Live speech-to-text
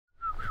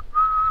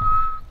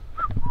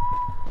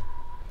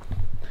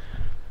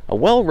A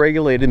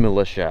well-regulated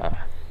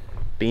militia,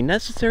 being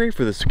necessary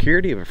for the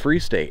security of a free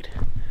state.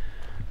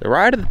 The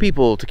right of the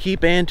people to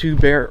keep and to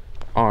bear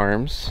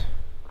arms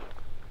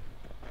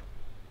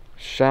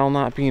shall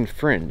not be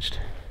infringed.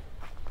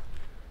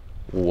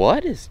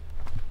 What is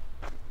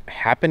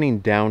happening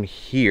down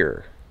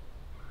here?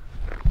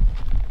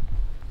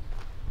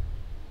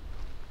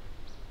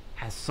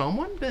 Has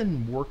someone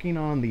been working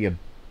on the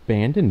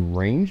abandoned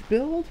range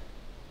build?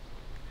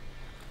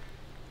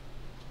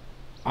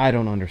 I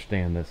don't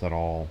understand this at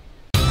all.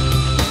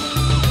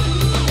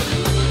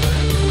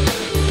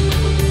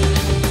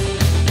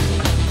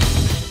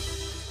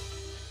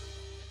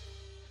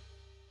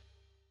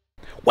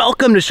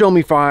 Welcome to Show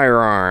Me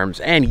Firearms,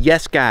 and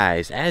yes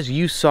guys, as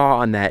you saw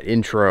on that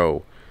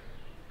intro,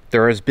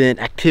 there has been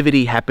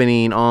activity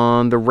happening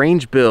on the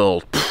range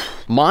build.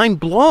 Mind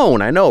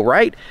blown, I know,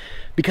 right?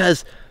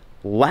 Because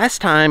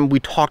last time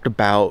we talked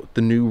about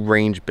the new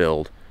range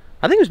build,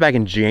 I think it was back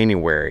in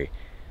January.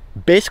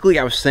 Basically,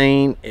 I was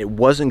saying it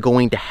wasn't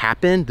going to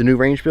happen, the new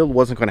range build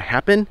wasn't going to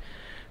happen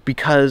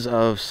because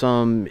of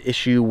some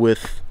issue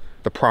with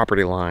the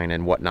property line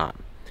and whatnot.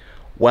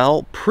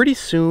 Well, pretty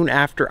soon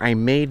after I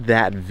made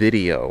that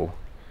video,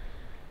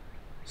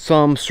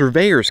 some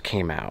surveyors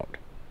came out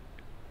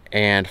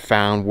and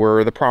found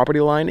where the property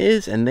line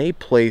is, and they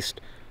placed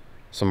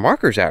some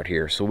markers out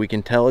here so we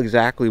can tell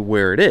exactly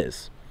where it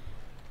is.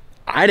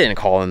 I didn't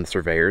call in the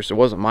surveyors, it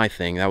wasn't my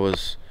thing, that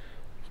was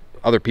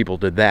other people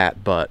did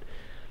that, but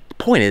the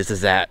point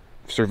is that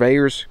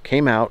surveyors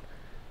came out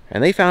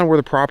and they found where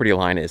the property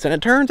line is, and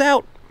it turns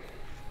out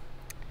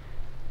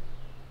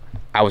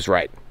I was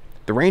right.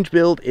 The range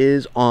build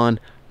is on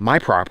my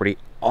property,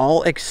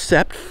 all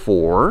except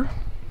for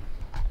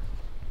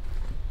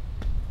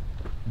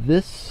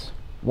this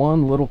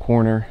one little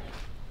corner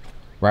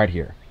right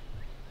here.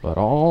 But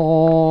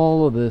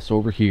all of this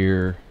over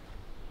here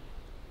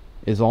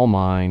is all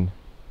mine,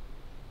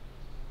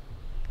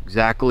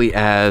 exactly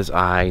as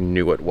I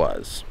knew it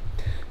was.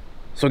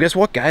 So guess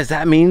what, guys?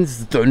 That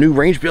means the new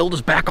range build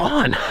is back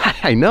on.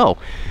 I know.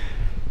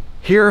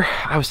 Here,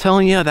 I was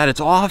telling you that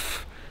it's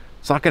off.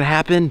 It's not going to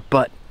happen,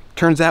 but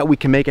turns out we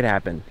can make it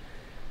happen.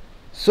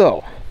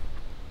 So,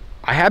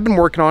 I have been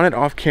working on it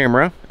off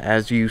camera,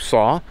 as you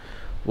saw.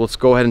 Let's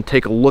go ahead and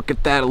take a look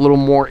at that a little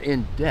more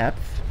in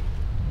depth.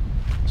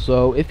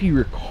 So, if you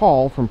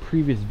recall from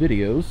previous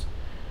videos,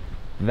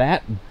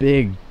 that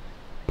big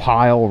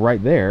pile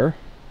right there,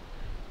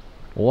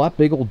 well, that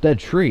big old dead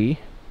tree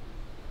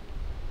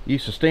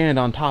used to stand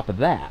on top of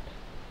that.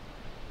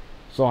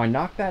 So I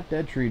knocked that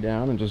dead tree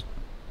down and just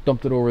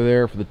dumped it over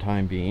there for the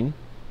time being.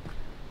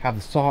 Have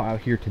the saw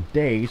out here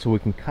today so we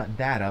can cut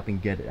that up and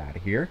get it out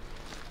of here.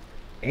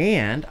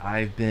 And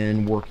I've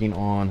been working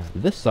on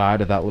this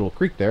side of that little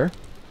creek there.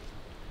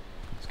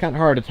 It's kind of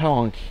hard to tell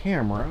on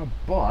camera,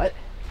 but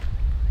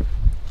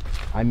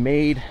I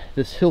made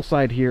this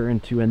hillside here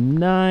into a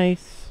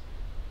nice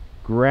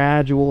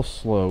gradual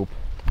slope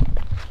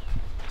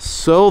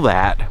so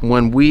that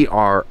when we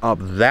are up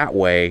that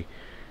way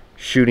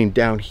shooting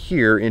down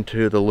here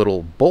into the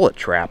little bullet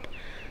trap,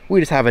 we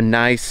just have a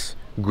nice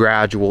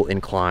gradual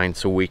incline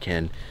so we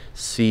can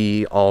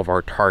see all of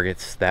our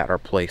targets that are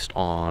placed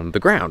on the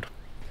ground.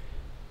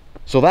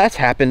 So that's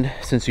happened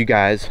since you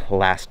guys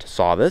last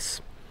saw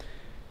this.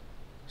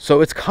 So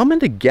it's coming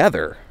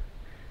together.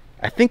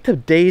 I think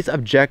today's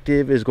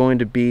objective is going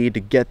to be to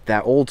get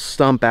that old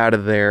stump out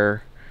of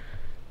there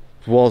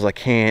as well as I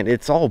can.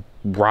 It's all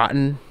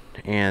rotten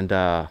and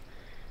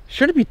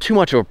shouldn't be too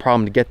much of a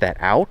problem to get that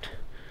out.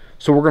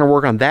 So we're going to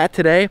work on that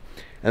today.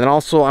 And then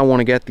also I want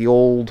to get the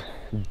old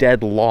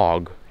dead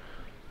log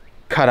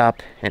cut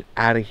up and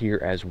out of here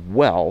as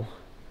well.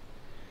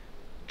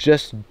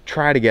 Just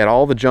try to get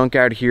all the junk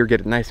out of here,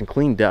 get it nice and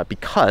cleaned up,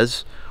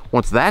 because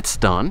once that's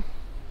done,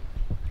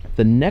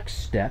 the next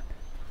step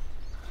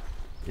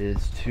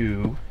is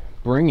to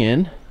bring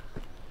in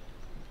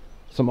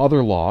some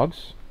other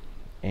logs,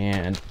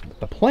 and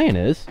the plan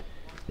is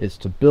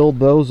to build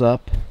those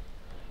up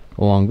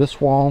along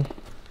this wall,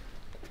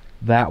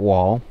 that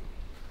wall,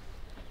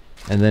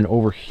 and then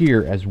over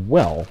here as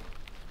well.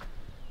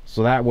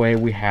 So that way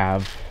we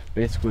have,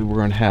 basically we're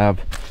going to have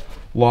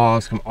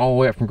logs come all the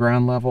way up from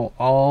ground level,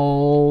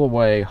 all the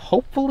way,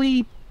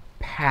 hopefully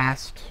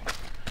past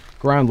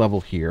ground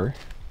level here.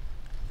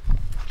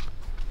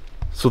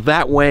 So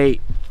that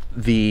way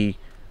the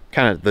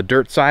kind of the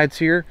dirt sides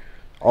here,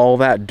 all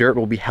that dirt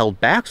will be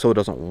held back so it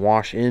doesn't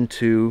wash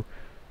into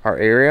our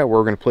area where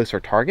we're going to place our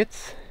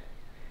targets.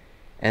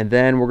 And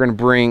then we're going to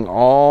bring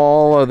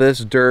all of this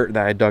dirt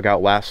that I dug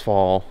out last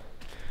fall,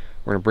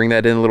 we're going to bring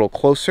that in a little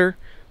closer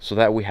so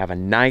that we have a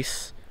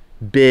nice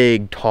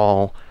big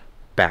tall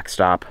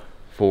backstop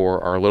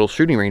for our little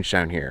shooting range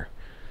down here.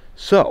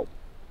 So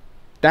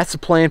that's the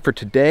plan for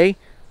today.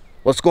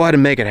 Let's go ahead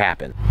and make it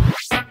happen.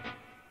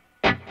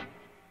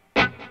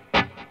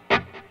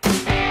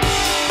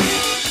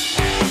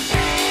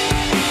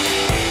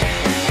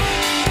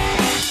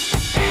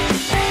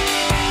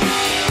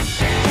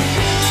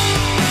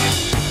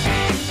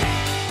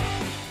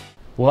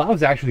 Well, that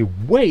was actually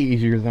way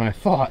easier than I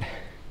thought.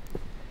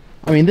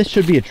 I mean, this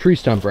should be a tree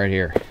stump right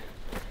here.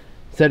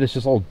 Instead, it's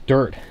just all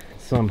dirt,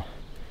 some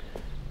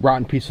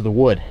rotten piece of the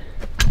wood.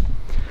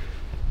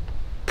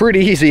 Pretty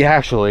easy,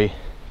 actually.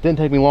 Didn't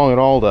take me long at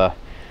all to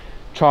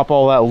chop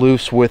all that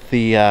loose with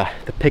the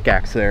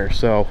pickaxe there.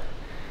 So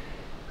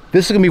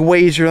this is gonna be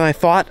way easier than I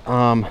thought.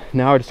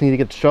 Now I just need to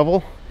get the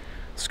shovel,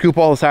 scoop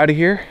all this out of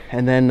here,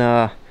 and then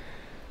I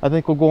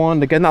think we'll go on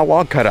to getting that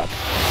log cut up.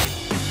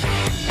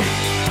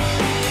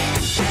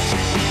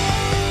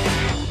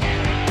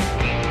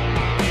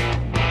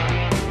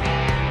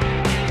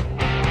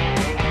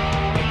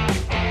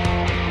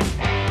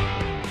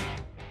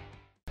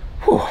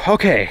 Whew,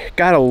 okay,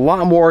 got a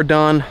lot more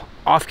done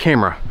off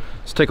camera.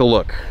 Let's take a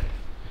look.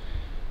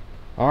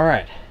 All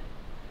right,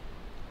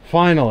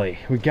 finally,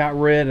 we got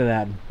rid of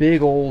that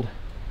big old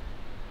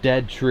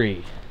dead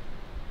tree.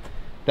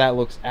 That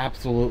looks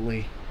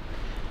absolutely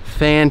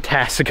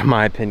fantastic in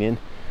my opinion.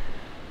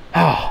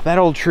 Oh, that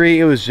old tree,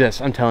 it was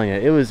just, I'm telling you,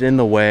 it was in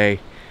the way.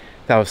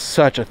 That was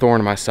such a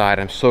thorn in my side.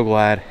 I'm so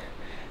glad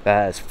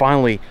that it's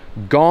finally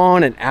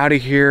gone and out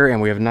of here,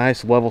 and we have a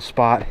nice level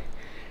spot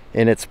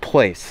in its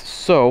place.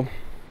 So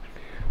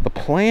the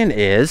plan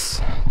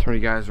is, turn you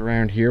guys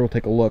around here, we'll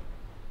take a look.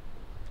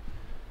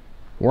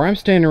 Where I'm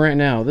standing right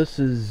now,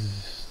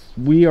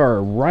 we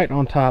are right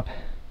on top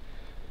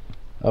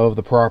of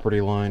the property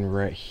line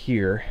right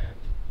here.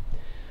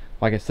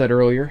 Like I said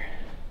earlier,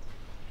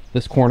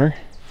 this corner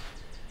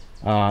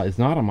is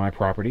not on my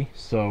property,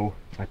 so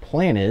my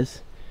plan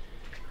is,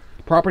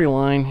 the property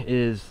line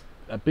is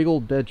a big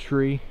old dead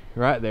tree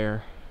right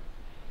there.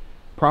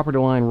 Property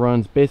line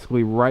runs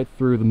basically right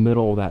through the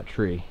middle of that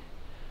tree.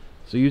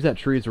 So use that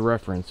tree as a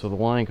reference. So the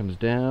line comes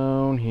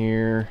down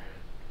here,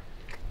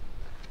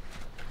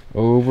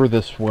 over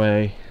this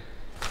way,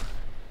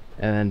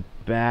 and then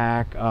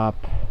back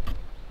up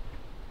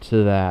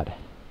to that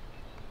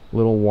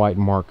little white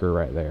marker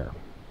right there.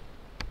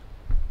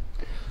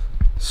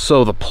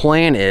 So the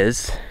plan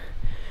is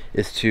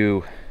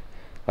to,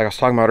 like I was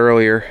talking about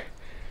earlier,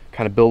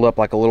 kind of build up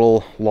like a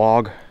little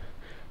log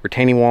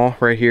retaining wall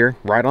right here,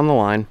 right on the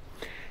line,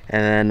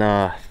 and then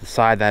the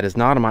side that is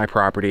not on my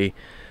property,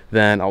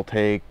 then I'll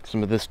take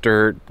some of this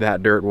dirt,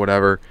 that dirt,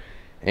 whatever,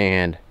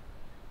 and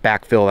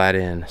backfill that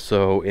in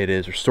so it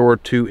is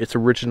restored to its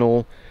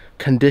original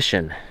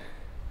condition.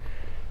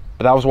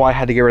 But that was why I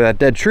had to get rid of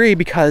that dead tree,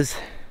 because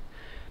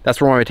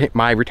that's where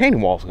my retaining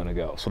wall is going to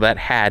go. So that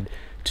had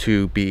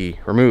to be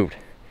removed.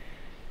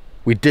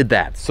 We did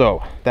that,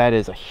 so that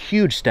is a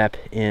huge step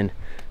in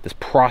this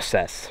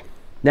process.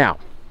 Now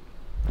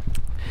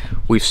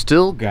we've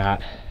still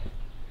got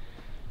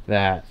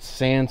that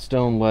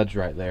sandstone ledge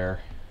right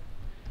there.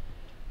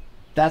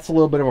 That's a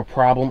little bit of a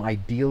problem.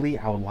 Ideally,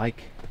 I would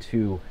like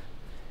to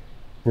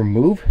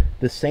remove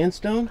the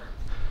sandstone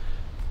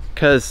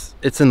because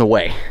it's in the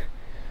way.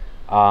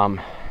 Not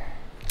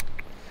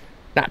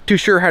too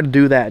sure how to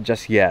do that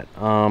just yet.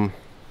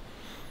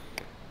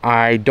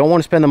 I don't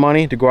want to spend the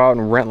money to go out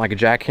and rent like a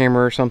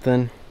jackhammer or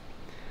something.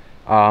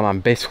 I'm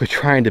basically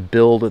trying to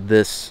build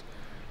this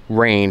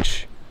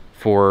range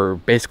for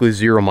basically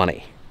zero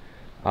money.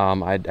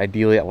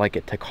 Ideally, I'd like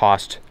it to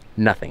cost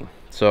nothing.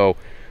 So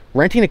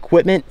renting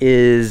equipment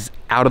is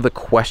out of the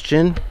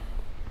question.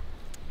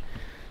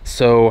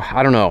 So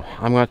I don't know.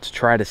 I'm going to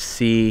try to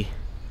see.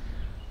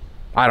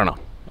 I don't know.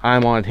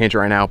 I'm on a tangent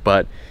right now,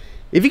 but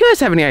if you guys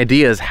have any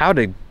ideas how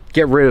to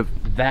get rid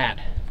of that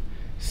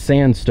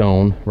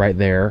sandstone right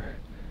there,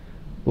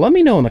 let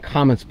me know in the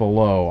comments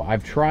below.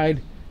 I've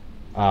tried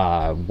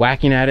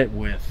whacking at it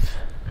with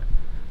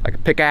like a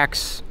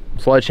pickaxe,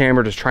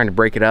 sledgehammer, just trying to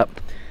break it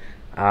up.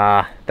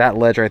 That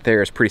ledge right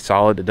there is pretty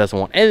solid. It doesn't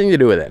want anything to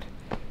do with it.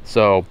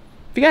 So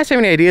if you guys have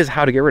any ideas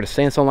how to get rid of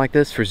sandstone like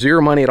this for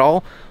zero money at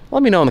all,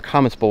 let me know in the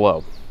comments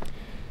below.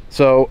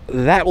 So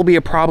that will be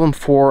a problem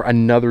for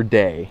another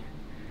day.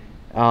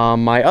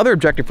 My other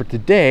objective for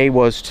today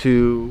was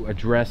to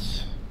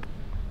address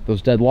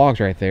those dead logs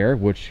right there,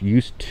 which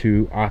used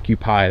to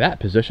occupy that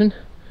position.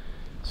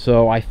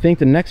 So I think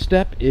the next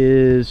step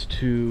is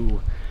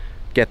to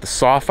get the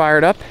saw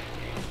fired up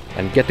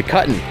and get to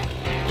cutting.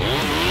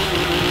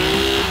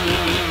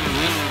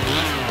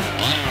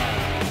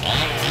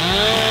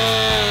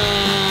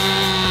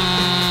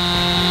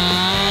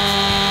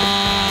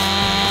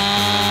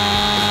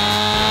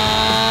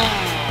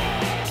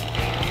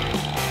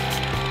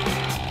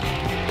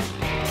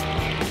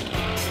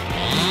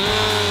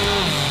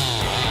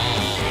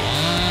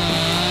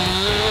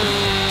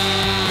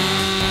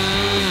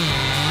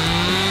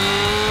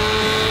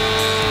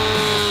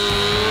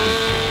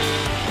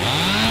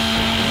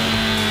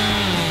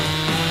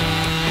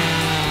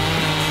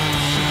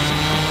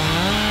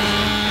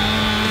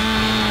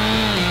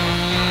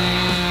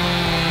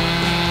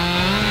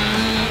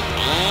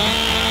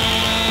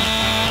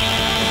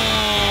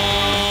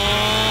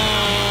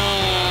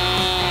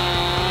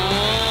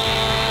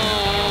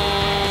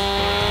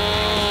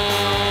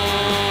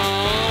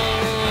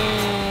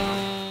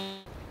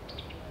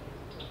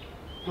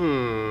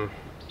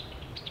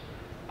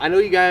 I know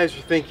you guys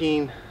are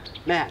thinking,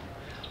 Matt,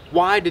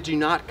 why did you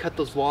not cut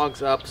those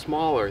logs up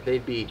smaller?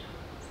 They'd be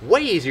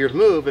way easier to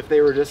move if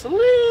they were just a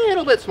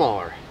little bit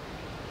smaller.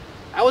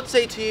 I would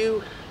say to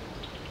you,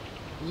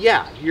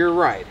 yeah, you're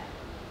right.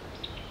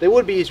 They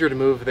would be easier to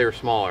move if they were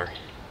smaller.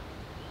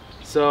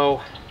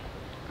 So,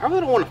 I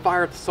really don't want to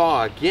fire up the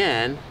saw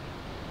again.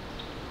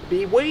 It'd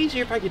be way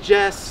easier if I could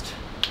just...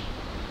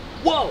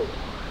 Whoa!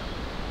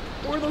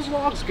 Where'd those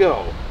logs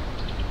go?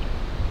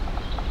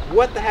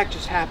 What the heck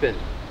just happened?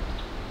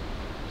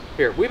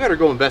 Here, we better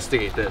go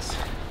investigate this.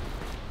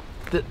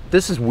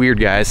 This is weird,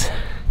 guys.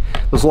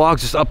 Those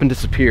logs just up and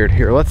disappeared.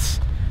 Here,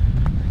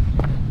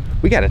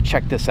 we gotta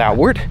check this out.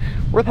 Where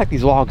the heck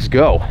these logs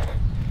go?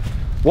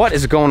 What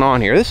is going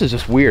on here? This is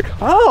just weird.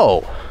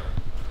 Oh!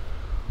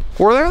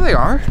 Well, there they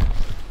are.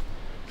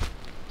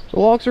 The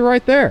logs are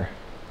right there.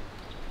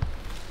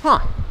 Huh.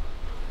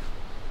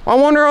 I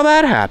wonder how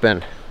that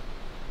happened.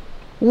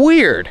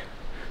 Weird.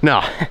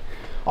 No,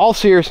 all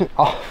seriousness,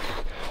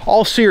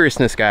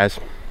 guys.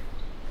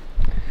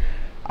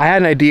 I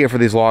had an idea for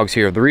these logs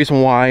here. The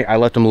reason why I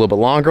left them a little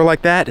bit longer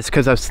like that is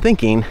because I was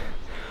thinking,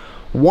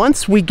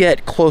 once we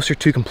get closer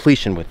to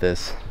completion with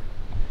this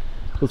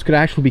could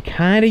actually be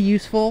kind of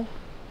useful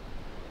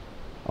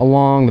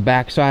along the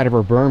back side of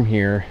our berm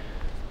here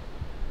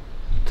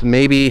to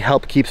maybe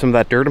help keep some of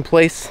that dirt in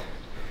place,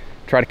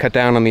 try to cut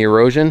down on the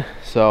erosion.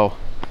 So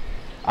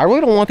I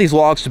really don't want these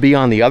logs to be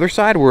on the other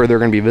side where they're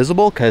going to be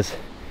visible, because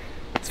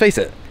let's face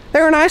it,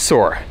 they're an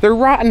eyesore. They're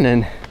rotten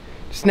and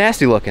just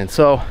nasty looking.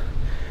 So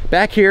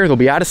back here, they'll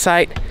be out of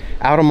sight,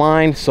 out of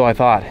mind. So I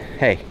thought,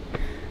 hey,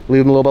 leave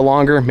them a little bit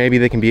longer, maybe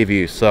they can be of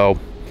use. So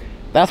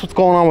that's what's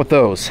going on with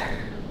those.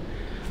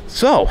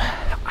 So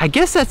I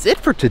guess that's it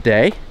for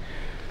today.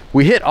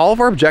 We hit all of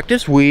our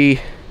objectives.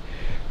 We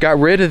got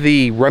rid of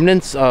the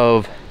remnants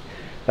of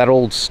that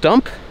old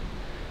stump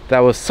that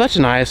was such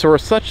an eyesore,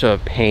 such a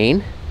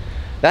pain.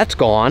 That's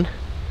gone.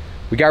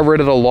 We got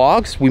rid of the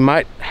logs. We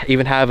might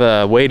even have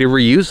a way to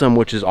reuse them,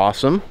 which is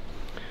awesome.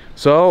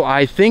 So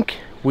I think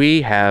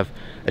we have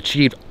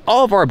achieved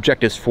all of our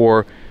objectives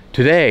for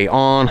today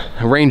on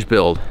a range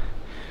build.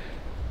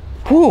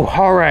 Whew,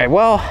 all right,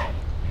 well,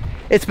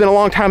 it's been a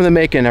long time in the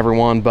making,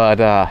 everyone,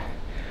 but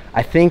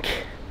I think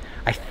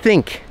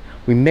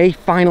we may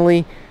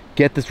finally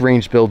get this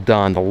range build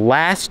done. The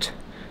last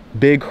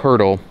big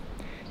hurdle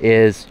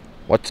is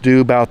what to do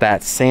about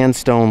that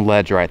sandstone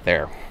ledge right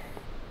there.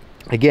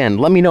 Again,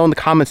 let me know in the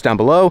comments down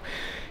below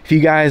if you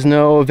guys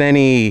know of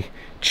any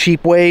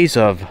cheap ways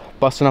of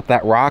busting up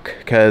that rock,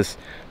 because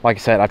like I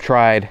said, I've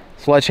tried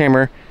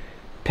sledgehammer,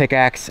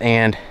 pickaxe,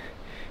 and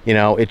you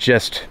know, it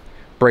just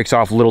breaks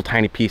off little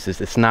tiny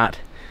pieces. It's not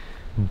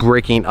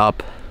breaking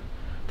up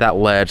that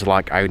ledge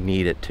like I would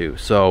need it to.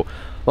 So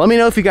let me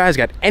know if you guys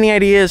got any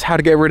ideas how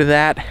to get rid of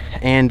that.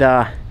 And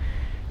in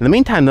the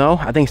meantime though,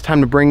 I think it's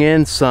time to bring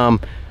in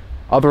some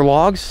other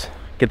logs,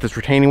 get this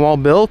retaining wall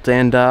built,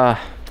 and I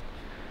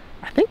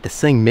think this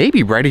thing may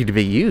be ready to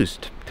be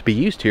used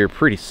here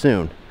pretty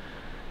soon.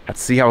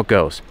 Let's see how it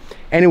goes.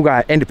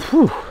 Anyway, and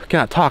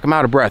cannot talk, I'm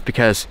out of breath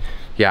because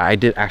yeah, I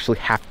did actually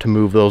have to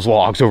move those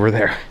logs over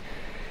there.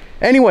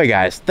 Anyway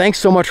guys, thanks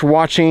so much for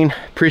watching.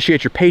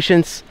 Appreciate your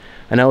patience.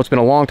 I know it's been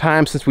a long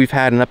time since we've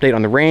had an update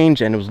on the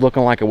range, and it was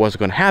looking like it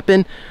wasn't going to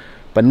happen,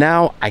 but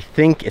now I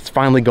think it's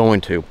finally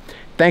going to.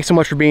 Thanks so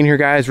much for being here,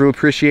 guys. Really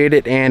appreciate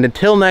it. And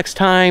until next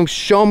time,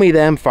 show me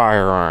them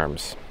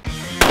firearms.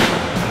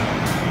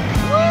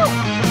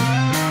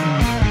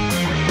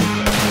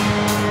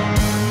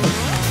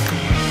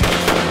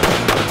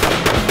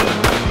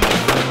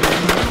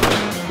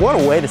 What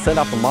a way to set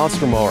up a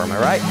monster mower, am I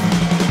right?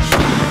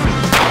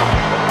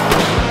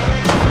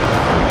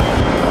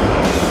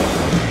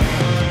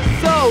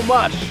 So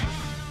much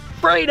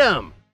freedom!